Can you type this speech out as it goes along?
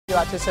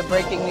Out to some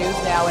breaking news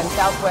now in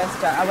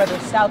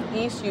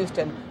southeast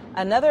Houston.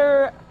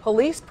 Another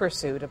police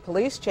pursuit, a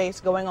police chase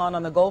going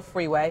on the Gulf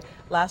Freeway.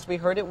 Last we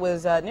heard it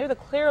was near the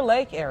Clear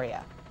Lake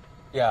area.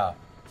 Yeah,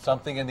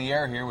 something in the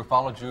air here. We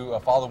followed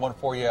one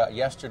for you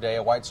yesterday,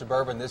 a white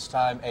Suburban, this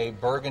time a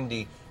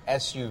burgundy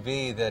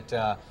SUV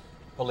that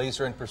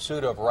police are in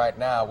pursuit of right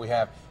now. We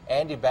have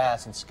Andy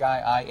Bass and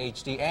Sky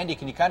IHD. Andy,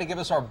 can you kind of give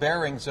us our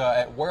bearings?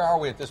 Where are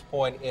we at this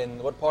point in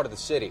what part of the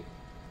city?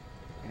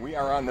 We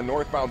are on the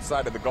northbound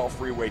side of the Gulf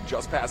Freeway,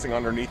 just passing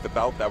underneath the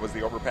belt. That was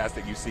the overpass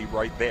that you see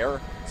right there.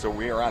 So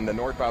we are on the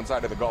northbound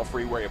side of the Gulf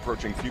Freeway,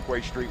 approaching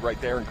Fuquay Street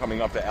right there and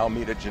coming up to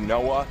Alameda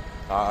Genoa.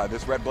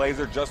 This red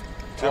Blazer just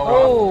took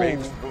off.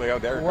 Basically, oh,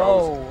 there it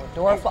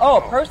goes.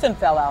 A person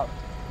fell out.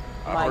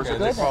 My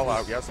person did fall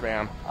out, yes,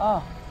 ma'am.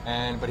 Oh.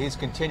 But he's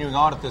continuing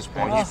on at this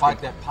point. Despite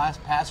that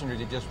passenger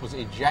that just was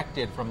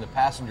ejected from the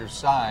passenger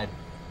side.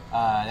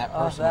 That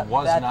person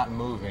was not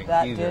moving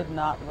that either. Did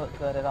not look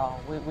good at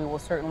all. We will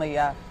certainly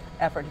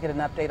effort to get an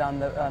update on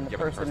the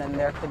person and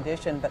their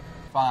condition. But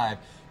now,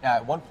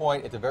 at one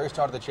point at the very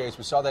start of the chase,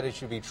 we saw that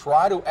SUV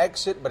try to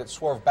exit, but it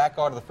swerved back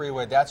onto the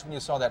freeway. That's when you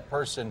saw that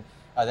person,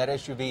 that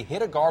SUV,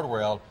 hit a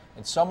guardrail,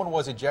 and someone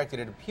was ejected,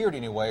 it appeared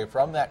anyway,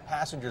 from that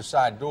passenger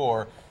side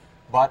door.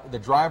 But the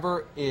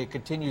driver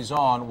continues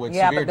on with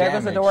severe damage. Yeah, but there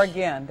goes the door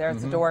again.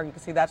 There's the door. You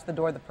can see that's the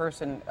door the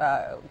person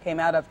came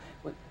out of.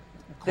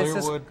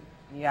 Clearwood.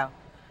 Yeah,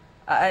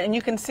 and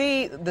you can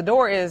see the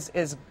door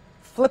is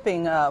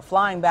flipping,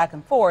 flying back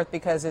and forth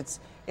because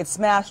it's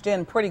smashed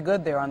in pretty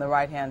good there on the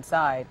right-hand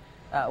side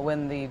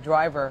when the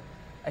driver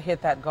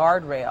hit that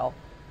guardrail.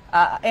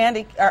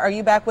 Andy, are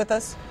you back with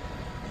us?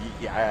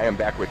 Yeah, I am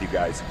back with you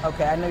guys.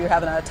 Okay, I know you're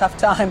having a tough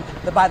time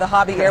by the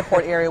Hobby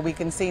Airport area. We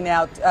can see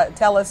now.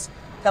 Tell us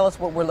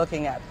what we're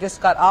looking at.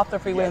 Just got off the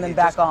freeway and then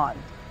back on.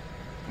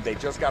 They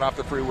just got off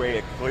the freeway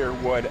at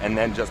Clearwood and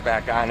then just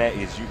back on it.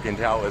 As you can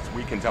tell, as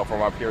we can tell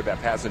from up here,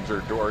 that passenger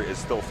door is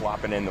still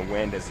flopping in the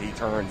wind as he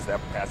turns. That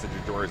passenger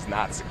door is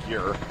not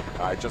secure.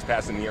 Just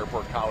passing the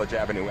Airport College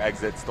Avenue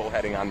exit, still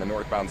heading on the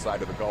northbound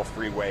side of the Gulf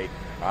Freeway,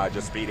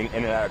 just speeding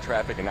in and out of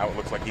traffic. And now it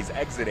looks like he's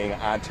exiting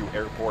onto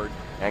Airport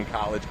and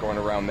College, going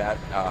around that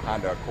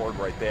Honda Accord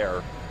right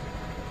there.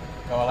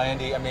 Well,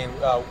 Andy, I mean,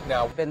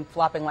 now been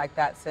flopping like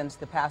that since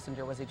the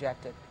passenger was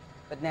ejected.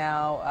 But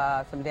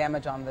now some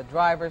damage on the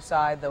driver's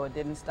side, though it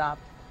didn't stop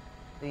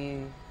the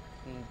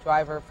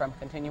driver from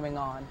continuing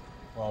on.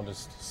 Well,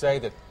 just to say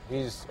that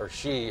he's or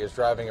she is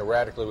driving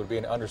erratically would be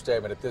an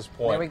understatement at this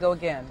point. There we go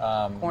again.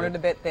 Cornered a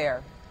bit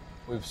there.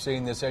 We've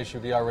seen this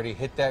SUV already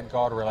hit that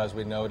guardrail, as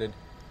we noted.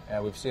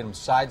 We've seen him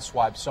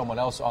sideswipe someone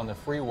else on the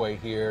freeway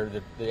here.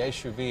 The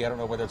SUV, I don't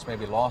know whether it's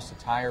maybe lost a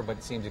tire, but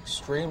it seems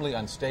extremely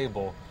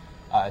unstable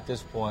at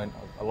this point,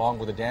 along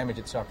with the damage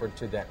it suffered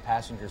to that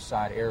passenger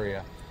side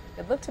area.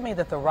 It looked to me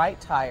that the right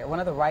tire, one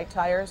of the right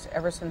tires,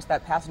 ever since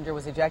that passenger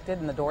was ejected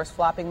and the door's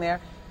flopping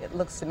there, it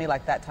looks to me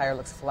like that tire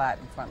looks flat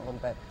in front a little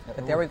bit.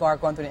 But there we are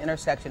going through an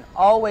intersection.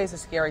 Always a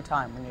scary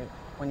time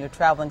when you're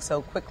traveling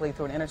so quickly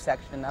through an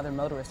intersection and other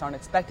motorists aren't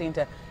expecting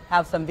to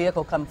have some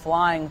vehicle come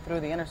flying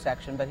through the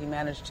intersection, but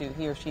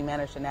he or she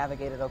managed to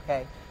navigate it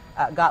okay.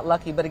 Got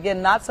lucky, but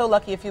again, not so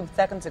lucky a few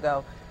seconds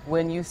ago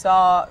when you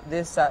saw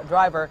this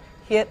driver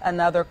hit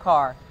another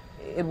car.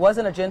 It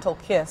wasn't a gentle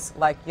kiss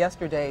like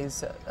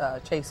yesterday's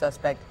chase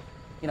suspect,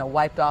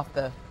 wiped off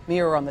the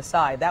mirror on the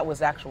side. That was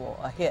a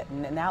hit.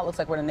 And now it looks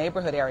like we're in a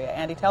neighborhood area.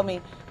 Andy, tell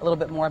me a little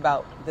bit more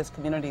about this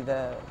community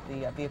the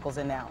vehicle's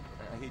in now.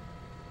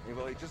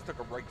 He just took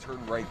a right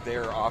turn right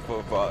there off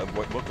of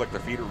what looked like the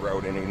feeder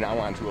road, and he's now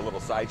onto a little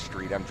side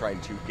street. I'm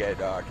trying to get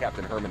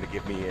Captain Herman to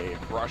give me a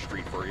cross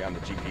street for you on the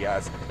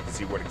GPS to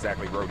see what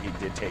exactly road he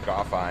did take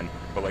off on.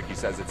 But like he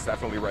says, it's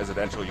definitely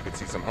residential. You could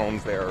see some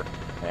homes there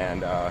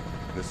and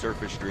the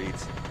surface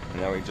streets.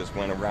 And now he just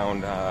went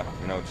around,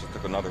 just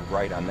took another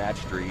right on that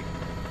street.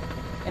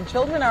 And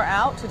children are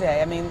out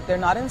today. I mean, they're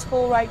not in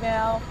school right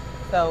now.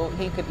 So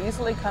he could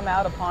easily come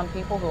out upon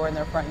people who are in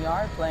their front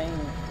yard playing,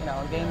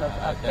 a game of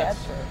catch.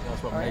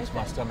 That's what makes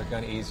my stomach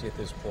uneasy at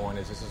this point.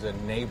 Is this is a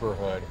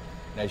neighborhood,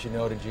 and as you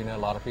noted, Gina, a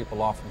lot of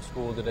people off from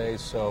school today.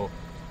 So,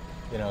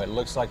 it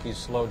looks like he's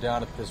slowed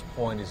down at this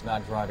point. He's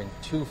not driving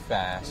too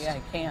fast. Yeah,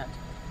 he can't.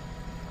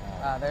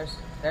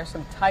 There's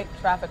some tight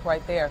traffic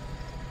right there.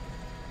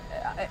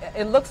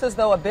 It looks as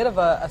though a bit of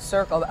a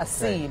circle, a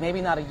C,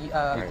 maybe not a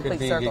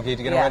complete circle. He's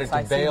getting ready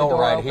to bail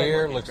right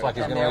here. Looks like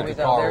he's going to let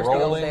the car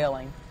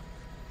rolling.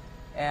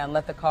 And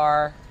let the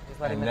car.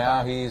 And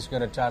now he's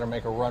going to try to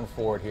make a run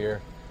for it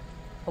here.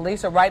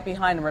 Police are right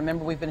behind him.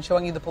 Remember, we've been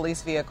showing you the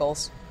police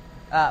vehicles.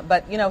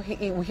 But,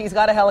 he's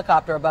got a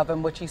helicopter above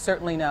him, which he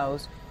certainly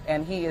knows,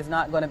 and he is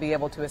not going to be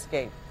able to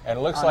escape. And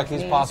it looks like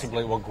he's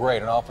possibly,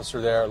 great, an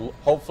officer there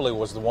hopefully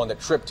was the one that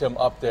tripped him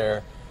up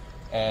there,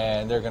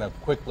 and they're going to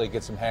quickly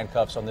get some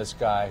handcuffs on this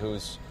guy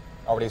who's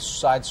already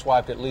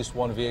sideswiped at least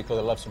one vehicle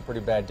that left some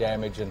pretty bad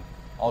damage, and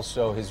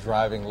also his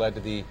driving led to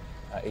the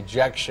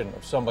ejection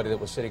of somebody that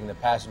was sitting in the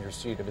passenger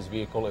seat of his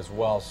vehicle as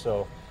well.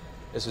 So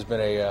this has been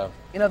a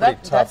pretty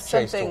tough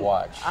chase to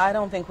watch. I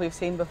don't think we've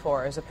seen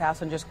before, is a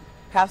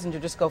passenger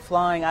just go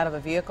flying out of a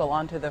vehicle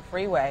onto the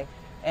freeway,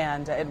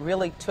 and it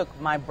really took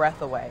my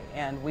breath away.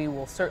 And we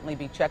will certainly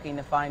be checking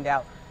to find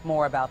out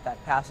more about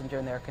that passenger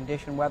and their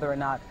condition, whether or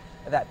not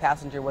that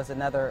passenger was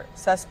another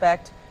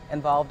suspect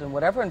involved in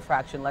whatever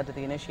infraction led to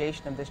the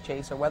initiation of this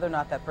chase, or whether or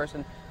not that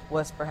person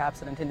was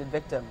perhaps an intended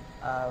victim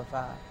of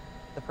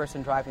the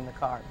person driving the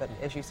car. But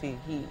as you see,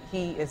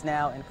 he is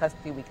now in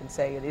custody. We can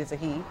say it is a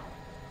he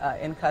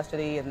in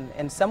custody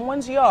in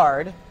someone's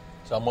yard.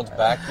 Someone's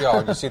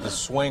backyard. You see the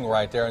swing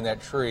right there in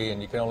that tree,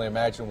 and you can only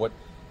imagine what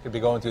could be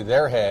going through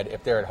their head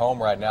if they're at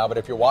home right now. But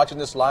if you're watching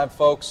this live,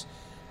 folks,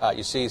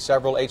 you see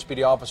several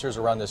HPD officers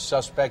around this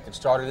suspect that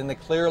started in the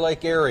Clear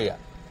Lake area.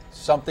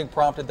 Something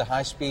prompted the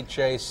high-speed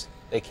chase.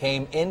 They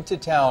came into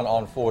town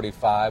on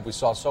 45. We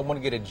saw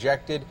someone get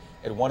ejected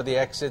at one of the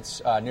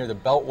exits near the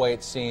Beltway,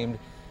 it seemed.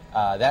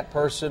 That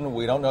person,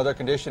 we don't know their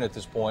condition at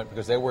this point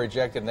because they were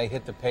ejected and they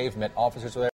hit the pavement. Officers were there.